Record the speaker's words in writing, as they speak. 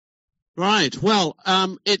Right. Well,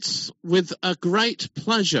 it's with a great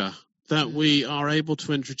pleasure that we are able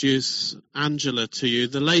to introduce Angela to you,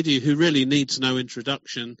 the lady who really needs no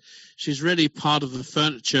introduction. She's really part of the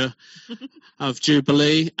furniture of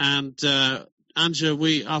Jubilee. And Angela,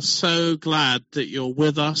 we are so glad that you're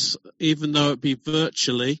with us, even though it be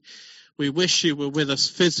virtually. We wish you were with us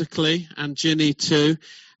physically, and Ginny too.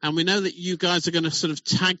 And we know that you guys are going to sort of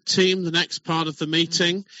tag team the next part of the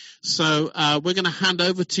meeting. So we're going to hand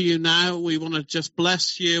over to you now. We want to just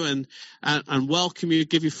bless you and welcome you,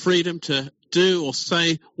 give you freedom to do or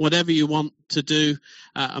say whatever you want to do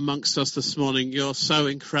amongst us this morning. You're so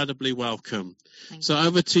incredibly welcome. So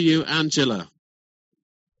over to you, Angela.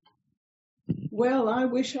 Well, I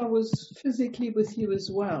wish I was physically with you as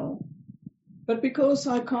well. But because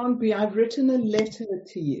I can't be, I've written a letter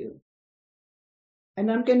to you. And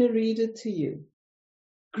I'm going to read it to you.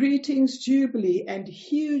 Greetings, Jubilee, and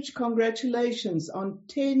huge congratulations on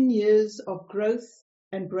 10 years of growth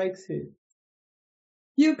and breakthrough.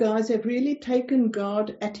 You guys have really taken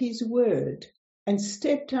God at His word and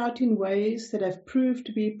stepped out in ways that have proved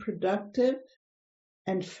to be productive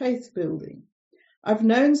and faith-building. I've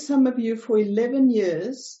known some of you for 11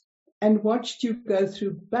 years and watched you go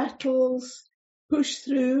through battles, push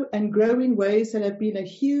through, and grow in ways that have been a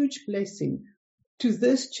huge blessing to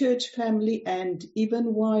this church family and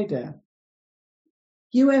even wider.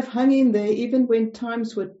 You have hung in there even when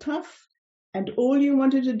times were tough and all you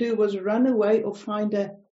wanted to do was run away or find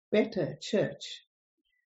a better church.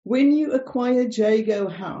 When you acquired Jago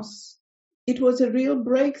House, it was a real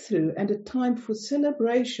breakthrough and a time for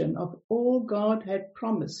celebration of all God had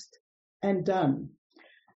promised and done.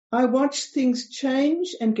 I watched things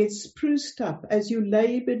change and get spruced up as you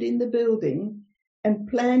labored in the building and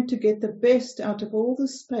planned to get the best out of all the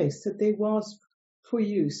space that there was for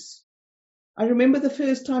use. I remember the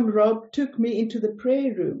first time Rob took me into the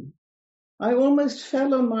prayer room. I almost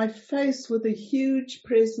fell on my face with the huge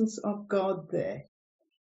presence of God there.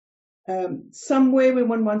 Somewhere where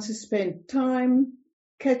one wants to spend time,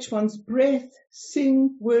 catch one's breath,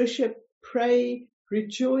 sing, worship, pray,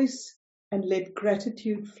 rejoice, and let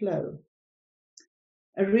gratitude flow.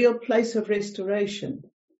 A real place of restoration.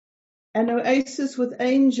 An oasis with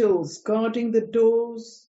angels guarding the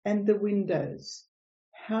doors and the windows.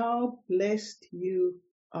 How blessed you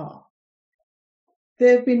are.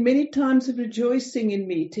 There have been many times of rejoicing in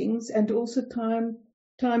meetings and also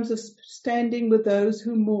times of standing with those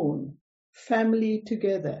who mourn, family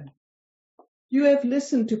together. You have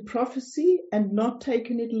listened to prophecy and not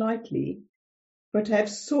taken it lightly, but have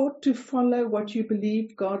sought to follow what you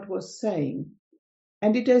believed God was saying.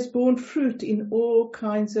 And it has borne fruit in all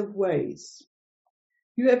kinds of ways.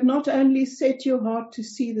 You have not only set your heart to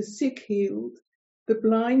see the sick healed, the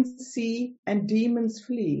blind see, and demons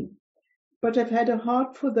flee, but have had a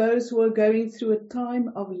heart for those who are going through a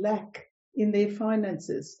time of lack in their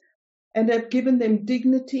finances, and have given them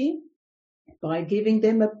dignity by giving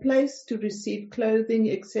them a place to receive clothing,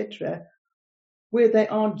 etc., where they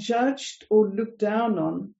aren't judged or looked down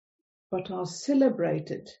on, but are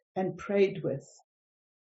celebrated and prayed with.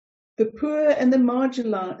 The poor and the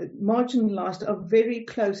marginalized are very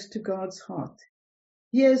close to God's heart.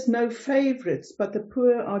 He has no favorites, but the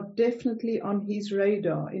poor are definitely on His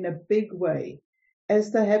radar in a big way,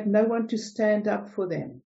 as they have no one to stand up for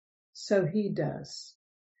them. So He does.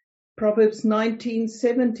 Proverbs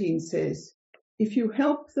 19:17 says, "If you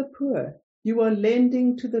help the poor, you are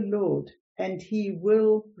lending to the Lord, and He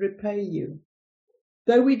will repay you."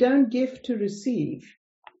 Though we don't give to receive,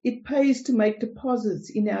 it pays to make deposits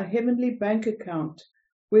in our heavenly bank account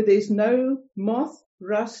where there's no moth,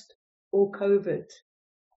 rust, or COVID.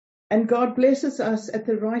 And God blesses us at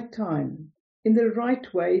the right time, in the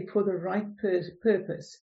right way, for the right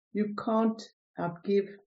purpose. You can't outgive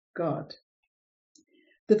God.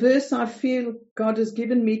 The verse I feel God has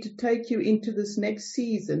given me to take you into this next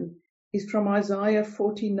season is from Isaiah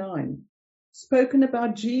 49, spoken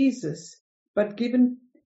about Jesus, but given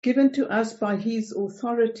to us by His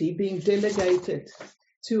authority being delegated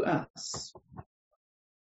to us.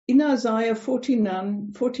 In Isaiah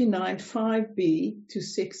 49, 5b to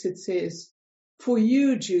 6, it says, "For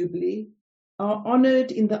you, Jubilee, are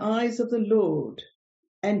honored in the eyes of the Lord,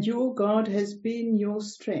 and your God has been your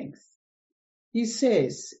strength. He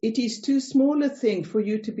says, it is too small a thing for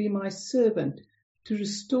you to be my servant, to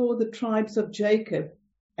restore the tribes of Jacob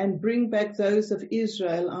and bring back those of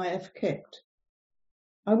Israel I have kept.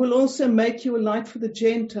 I will also make you a light for the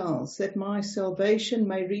Gentiles, that my salvation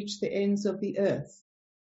may reach the ends of the earth."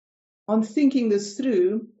 On thinking this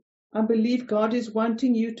through, I believe God is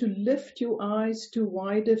wanting you to lift your eyes to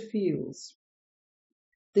wider fields.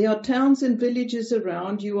 There are towns and villages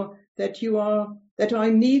around you that are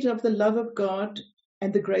in need of the love of God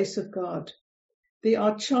and the grace of God. There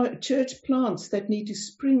are church plants that need to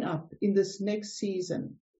spring up in this next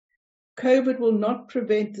season. COVID will not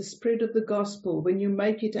prevent the spread of the gospel when you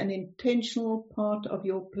make it an intentional part of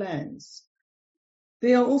your plans.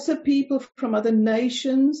 There are also people from other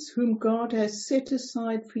nations whom God has set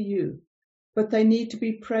aside for you, but they need to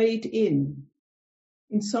be prayed in.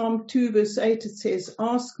 In Psalm 2 verse 8 it says,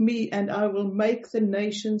 "Ask me and I will make the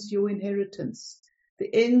nations your inheritance,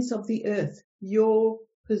 the ends of the earth your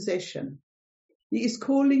possession." He is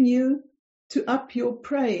calling you to up your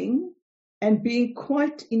praying and being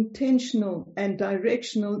quite intentional and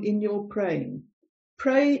directional in your praying.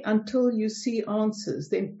 Pray until you see answers,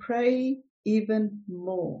 then pray even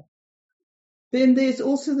more. Then there's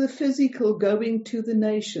also the physical going to the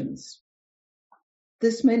nations.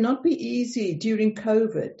 This may not be easy during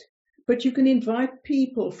COVID, but you can invite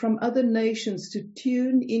people from other nations to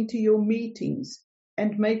tune into your meetings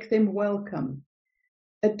and make them welcome.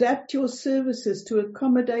 Adapt your services to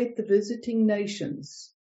accommodate the visiting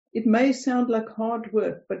nations. It may sound like hard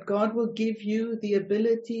work, but God will give you the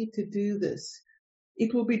ability to do this.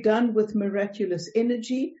 It will be done with miraculous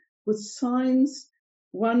energy, with signs,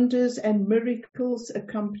 wonders, and miracles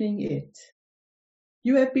accompanying it.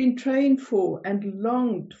 You have been trained for and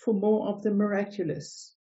longed for more of the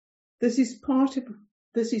miraculous. This is part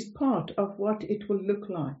of what it will look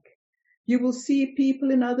like. You will see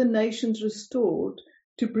people in other nations restored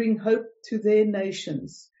to bring hope to their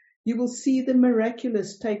nations. You will see the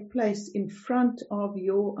miraculous take place in front of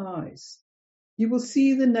your eyes. You will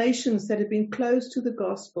see the nations that have been closed to the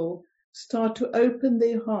gospel start to open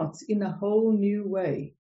their hearts in a whole new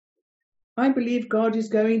way. I believe God is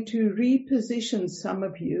going to reposition some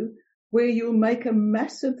of you where you'll make a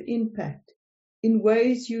massive impact in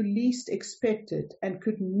ways you least expected and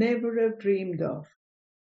could never have dreamed of.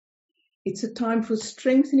 It's a time for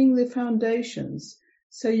strengthening the foundations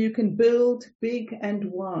so you can build big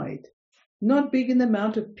and wide, not big in the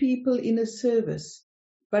amount of people in a service,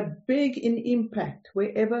 but big in impact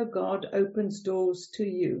wherever God opens doors to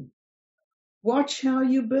you. Watch how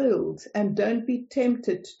you build and don't be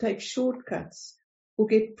tempted to take shortcuts or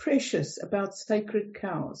get precious about sacred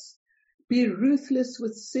cows. Be ruthless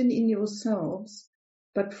with sin in yourselves,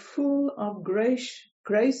 but full of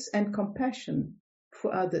grace and compassion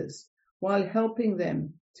for others while helping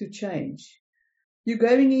them to change. You're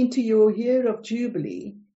going into your year of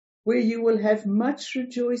Jubilee where you will have much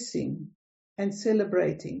rejoicing and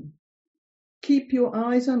celebrating. Keep your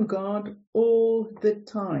eyes on God all the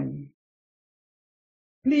time.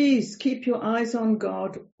 Please keep your eyes on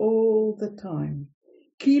God all the time.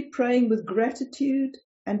 Keep praying with gratitude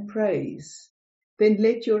and praise. Then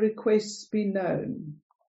let your requests be known.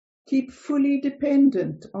 Keep fully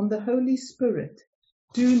dependent on the Holy Spirit.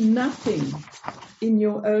 Do nothing in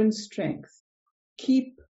your own strength.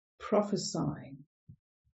 Keep prophesying.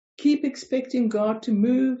 Keep expecting God to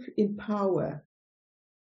move in power.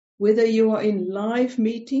 Whether you are in live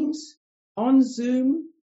meetings, on Zoom,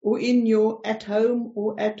 or in your at-home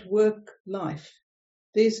or at-work life,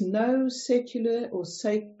 there's no secular or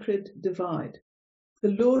sacred divide. The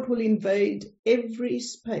Lord will invade every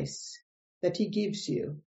space that He gives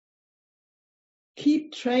you.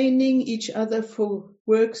 Keep training each other for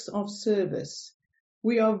works of service.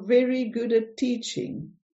 We are very good at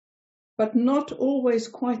teaching, but not always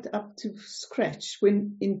quite up to scratch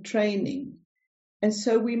when in training. And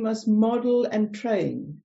so we must model and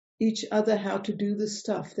train each other how to do the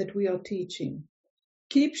stuff that we are teaching.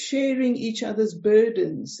 Keep sharing each other's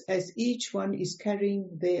burdens as each one is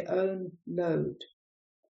carrying their own load.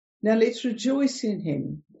 Now let's rejoice in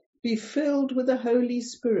Him, be filled with the Holy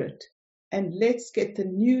Spirit, and let's get the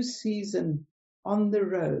new season on the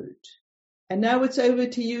road. And now it's over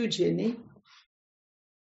to you, Jenny.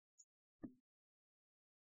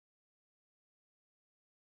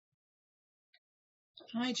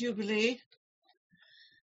 Hi, Jubilee.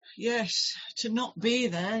 Yes, to not be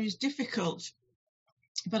there is difficult.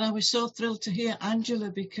 But I was so thrilled to hear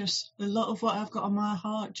Angela because a lot of what I've got on my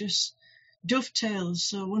heart just dovetails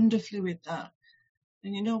so wonderfully with that.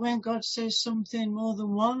 And you know, when God says something more than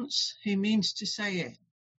once, He means to say it.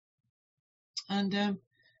 And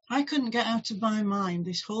I couldn't get out of my mind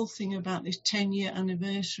this whole thing about this 10-year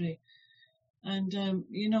anniversary. And,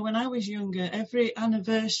 you know, when I was younger, every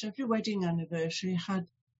wedding anniversary had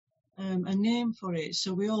a name for it.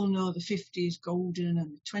 So we all know the 50 is golden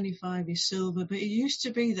and the 25 is silver. But it used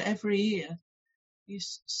to be that every year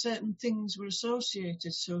certain things were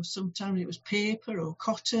associated. So sometimes it was paper or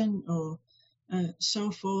cotton or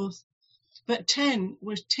so forth. But 10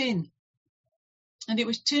 was tin. And it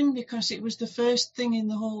was tin because it was the first thing in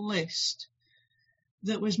the whole list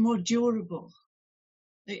that was more durable.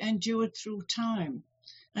 It endured through time.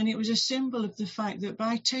 And it was a symbol of the fact that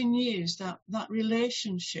by 10 years, that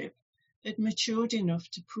relationship had matured enough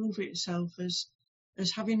to prove itself as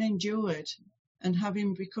having endured and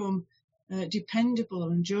having become dependable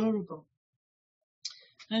and durable.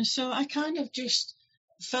 And so I kind of just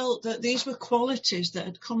felt that these were qualities that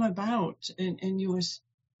had come about in you as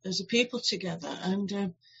a people together.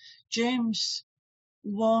 And James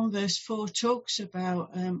 1 verse 4 talks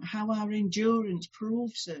about how our endurance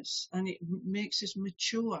proves us and it makes us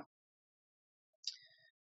mature.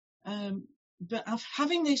 But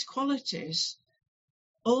having these qualities,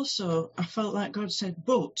 also I felt like God said,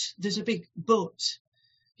 but, there's a big but.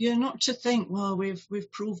 You're not to think, well,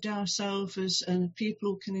 we've proved ourselves as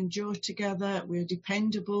people who can endure together, we're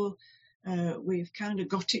dependable, we've kind of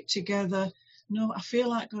got it together. No, I feel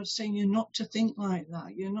like God's saying you're not to think like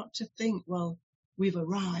that. You're not to think, well, we've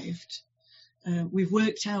arrived, we've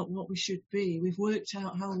worked out what we should be, we've worked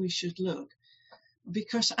out how we should look.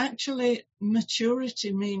 Because actually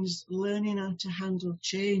maturity means learning how to handle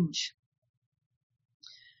change.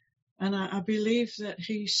 And I believe that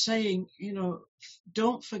he's saying,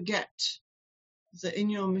 don't forget that in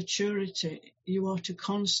your maturity, you are to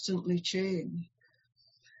constantly change.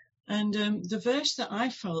 And the verse that I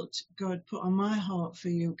felt God put on my heart for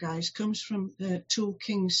you guys comes from 2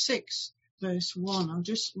 Kings 6, verse 1. I'll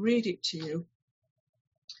just read it to you.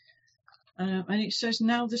 And it says,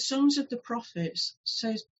 now the sons of the prophets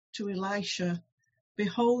said to Elisha,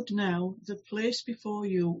 behold now, the place before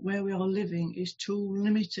you where we are living is too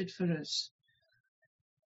limited for us.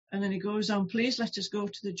 And then he goes on, please let us go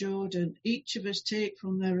to the Jordan, each of us take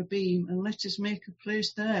from there a beam, and let us make a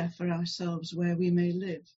place there for ourselves where we may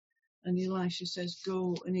live. And Elisha says,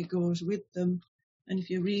 go, and he goes with them. And if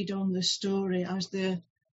you read on the story, as they're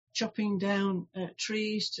chopping down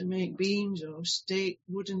trees to make beams or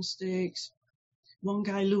wooden stakes, one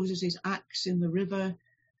guy loses his axe in the river,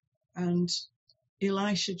 and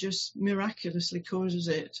Elisha just miraculously causes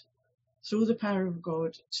it, through the power of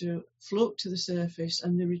God, to float to the surface,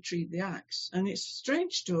 and they retrieve the axe. And it's a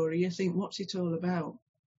strange story. You think, what's it all about?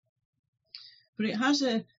 But it has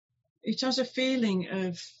a feeling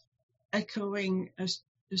of echoing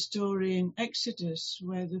a story in Exodus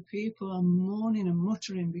where the people are moaning and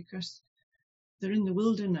muttering because they're in the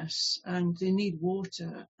wilderness and they need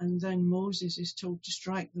water, and then Moses is told to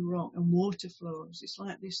strike the rock and water flows. It's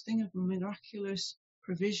like this thing of miraculous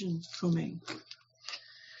provision coming.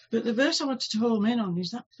 But the verse I wanted to home in on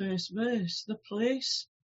is that first verse. The place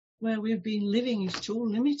where we've been living is too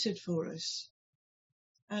limited for us.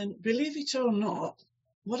 And believe it or not,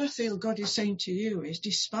 what I feel God is saying to you is,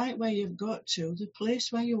 despite where you've got to, the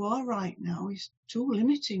place where you are right now is too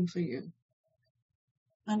limiting for you.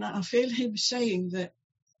 And I feel him saying that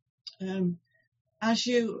as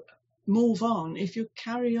you move on, if you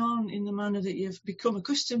carry on in the manner that you've become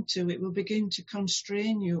accustomed to, it will begin to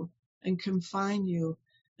constrain you and confine you.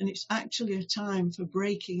 And it's actually a time for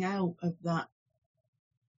breaking out of that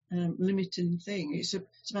limiting thing. It's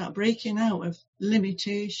about breaking out of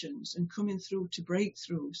limitations and coming through to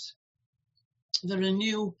breakthroughs. There are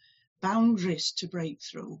new boundaries to break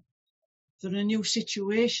through. There are new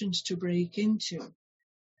situations to break into.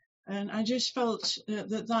 And I just felt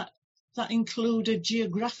that included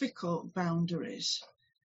geographical boundaries,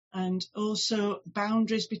 and also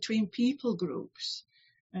boundaries between people groups,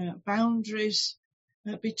 boundaries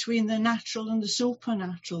between the natural and the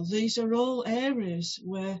supernatural. These are all areas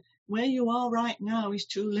where you are right now is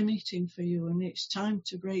too limiting for you, and it's time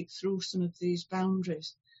to break through some of these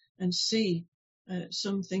boundaries and see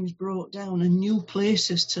some things brought down and new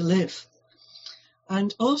places to live.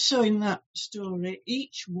 And also in that story,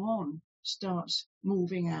 each one starts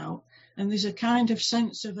moving out, and there's a kind of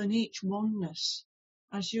sense of an each oneness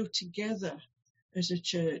as you're together as a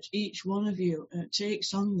church. Each one of you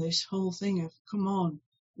takes on this whole thing of, come on,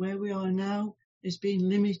 where we are now is being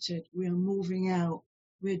limited. We are moving out.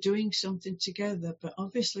 We're doing something together, but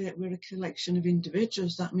obviously we're a collection of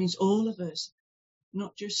individuals. That means all of us,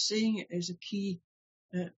 not just seeing it as a key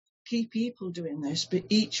people doing this, but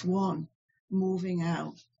each one moving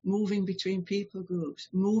out, moving between people groups,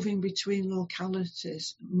 moving between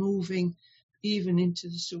localities, moving even into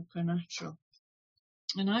the supernatural.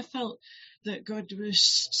 And I felt that God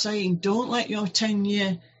was saying, don't let your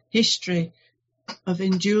 10-year history of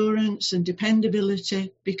endurance and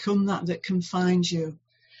dependability become that confines you,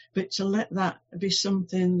 but to let that be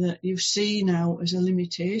something that you see now as a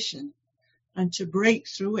limitation, and to break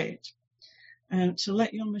through it, and to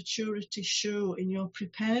let your maturity show in your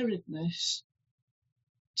preparedness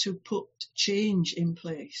to put change in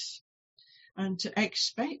place and to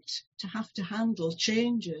expect to have to handle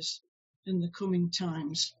changes in the coming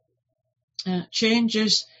times.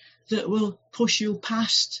 Changes that will push you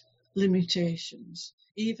past limitations,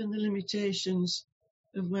 even the limitations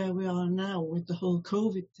of where we are now with the whole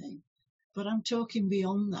COVID thing. But I'm talking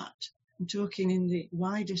beyond that. I'm talking in the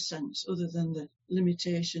wider sense, other than the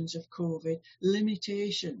limitations of COVID,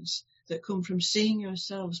 limitations that come from seeing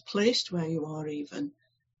yourselves placed where you are even,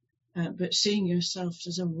 but seeing yourselves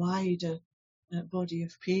as a wider body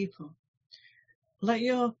of people. Let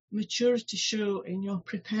your maturity show in your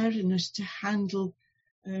preparedness to handle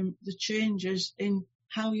the changes in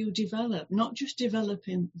how you develop, not just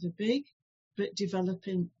developing the big, but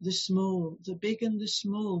developing the small. The big and the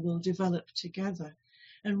small will develop together.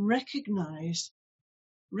 And recognize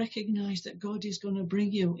that God is going to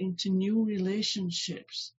bring you into new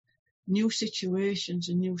relationships, new situations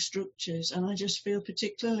and new structures. And I just feel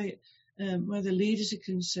particularly where the leaders are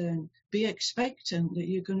concerned, be expectant that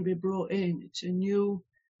you're going to be brought in to new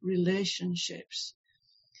relationships,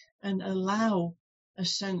 and allow a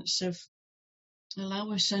sense of,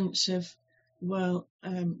 well,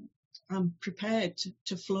 I'm prepared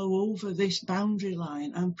to flow over this boundary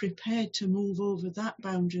line. I'm prepared to move over that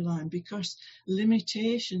boundary line, because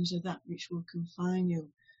limitations are that which will confine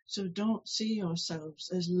you. So don't see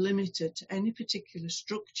yourselves as limited to any particular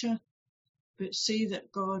structure, but see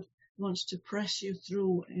that God wants to press you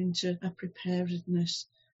through into a preparedness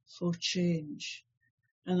for change.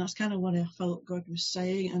 And that's kind of what I felt God was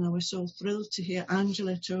saying. And I was so thrilled to hear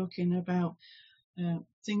Angela talking about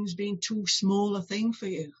things being too small a thing for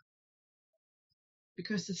you.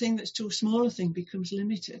 Because the thing that's too small a thing becomes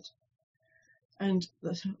limited. And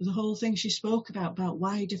the whole thing she spoke about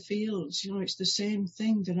wider fields, it's the same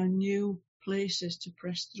thing. There are new places to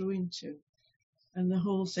press through into. And the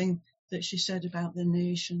whole thing that she said about the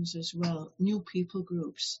nations as well, new people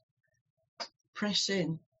groups, press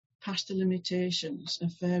in past the limitations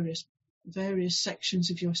of various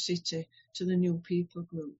sections of your city to the new people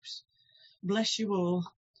groups. Bless you all.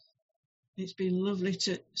 It's been lovely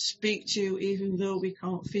to speak to you, even though we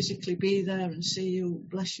can't physically be there and see you.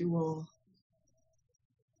 Bless you all.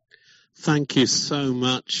 Thank you so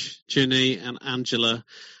much, Ginny and Angela.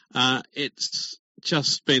 It's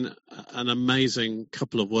just been an amazing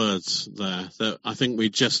couple of words there that I think we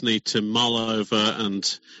just need to mull over and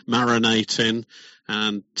marinate in,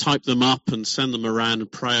 and type them up and send them around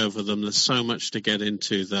and pray over them. There's so much to get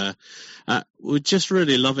into there. We'd just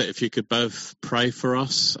really love it if you could both pray for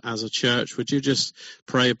us as a church. Would you just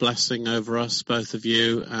pray a blessing over us, both of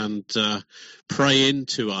you, and pray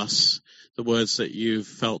into us the words that you've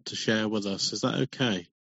felt to share with us? Is that okay?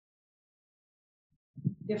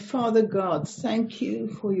 Dear Father God, thank you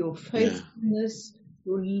for your faithfulness,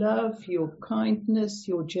 your love, your kindness,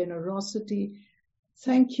 your generosity.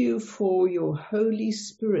 Thank you for your Holy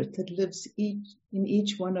Spirit that lives in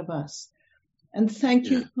each one of us. And thank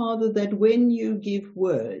you, Father, that when you give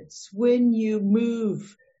words, when you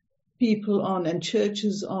move people on and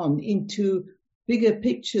churches on into bigger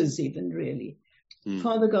pictures even really,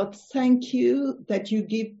 Father God, thank you that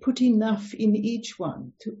you put enough in each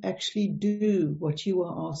one to actually do what you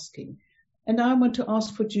are asking. And I want to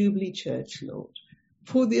ask for Jubilee Church, Lord,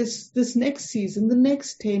 for this next season, the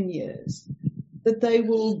next 10 years, that they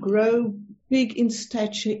will grow big in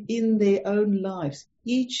stature in their own lives,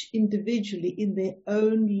 each individually in their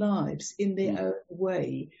own lives, in their own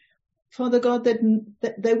way. Father God,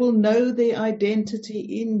 that they will know their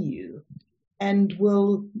identity in you and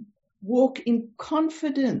will walk in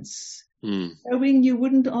confidence, knowing you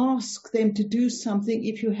wouldn't ask them to do something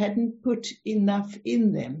if you hadn't put enough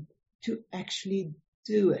in them to actually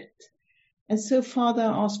do it. And so, Father,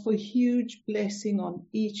 I ask for huge blessing on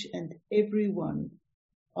each and every one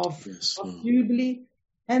of Jubilee,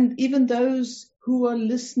 and even those who are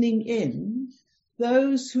listening in,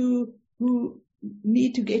 those who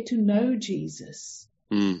need to get to know Jesus.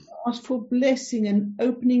 Ask for blessing and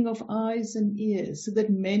opening of eyes and ears so that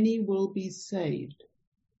many will be saved.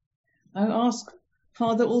 I ask,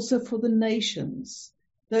 Father, also for the nations,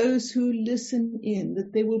 those who listen in,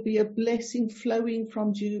 that there will be a blessing flowing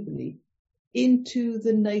from Jubilee into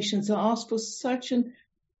the nations. I ask for such an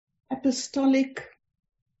apostolic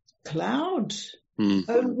cloud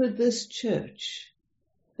over this church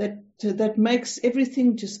that makes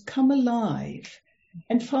everything just come alive.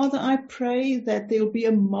 And Father, I pray that there will be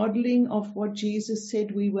a modeling of what Jesus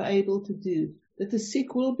said we were able to do, that the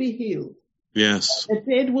sick will be healed. Yes. The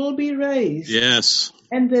dead will be raised. Yes.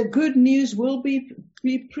 And the good news will be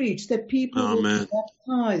preached, that people will be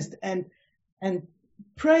baptized and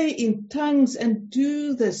pray in tongues and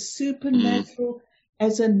do the supernatural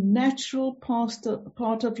as a natural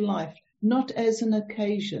part of life, not as an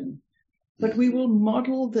occasion. But we will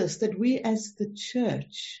model this, that we as the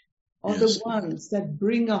church are Yes. the ones that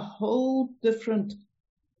bring a whole different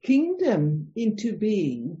kingdom into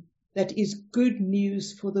being that is good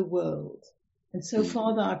news for the world. And so,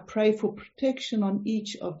 Father, I pray for protection on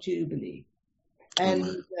each of Jubilee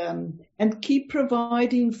and keep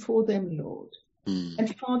providing for them, Lord.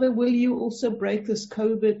 And Father, will you also break this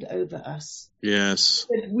COVID over us? Yes.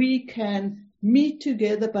 That we can meet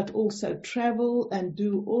together, but also travel and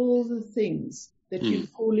do all the things that you're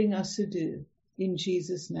calling us to do. In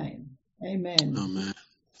Jesus' name. Amen. Amen.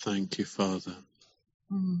 Thank you, Father.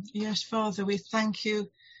 Yes, Father, we thank you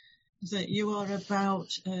that you are about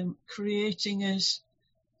creating us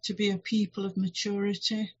to be a people of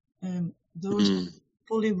maturity, those who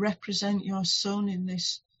fully represent your Son in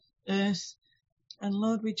this earth. And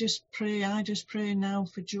Lord, I just pray now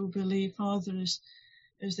for Jubilee, Father,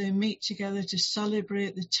 as they meet together to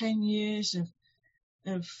celebrate the 10 years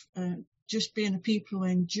of just being a people who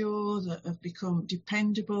endure, that have become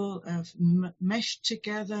dependable, have meshed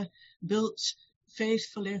together, built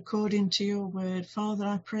faithfully according to your word. Father,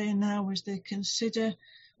 I pray now as they consider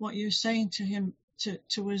what you're saying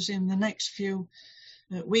to us in the next few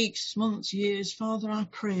weeks, months, years. Father, I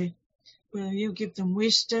pray, will you give them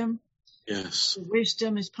wisdom? Yes.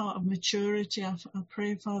 Wisdom is part of maturity. I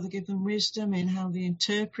pray, Father, give them wisdom in how they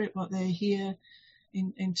interpret what they hear,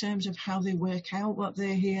 in terms of how they work out what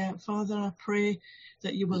they hear. Father, I pray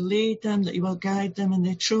that you will lead them, that you will guide them, and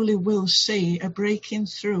they truly will see a breaking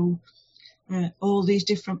through all these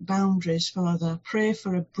different boundaries, Father. I pray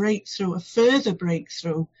for a breakthrough, a further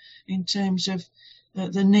breakthrough in terms of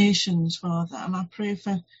the nations, Father. And I pray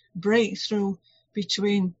for breakthrough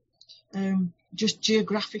between just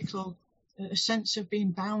geographical, a sense of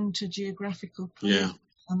being bound to geographical place. Yeah.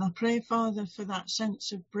 And I pray, Father, for that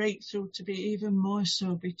sense of breakthrough to be even more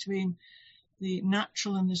so between the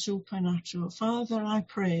natural and the supernatural. Father, I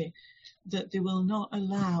pray that they will not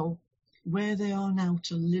allow where they are now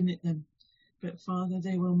to limit them, but Father,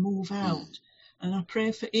 they will move out. And I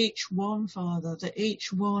pray for each one, Father, that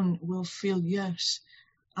each one will feel, yes,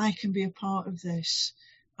 I can be a part of this.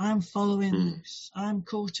 I'm following this. I'm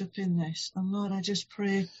caught up in this. And Lord, I just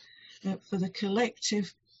pray for the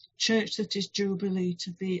collective church that is Jubilee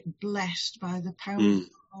to be blessed by the power of the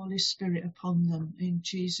Holy Spirit upon them. In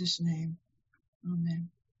Jesus' name. Amen.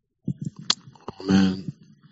 Amen.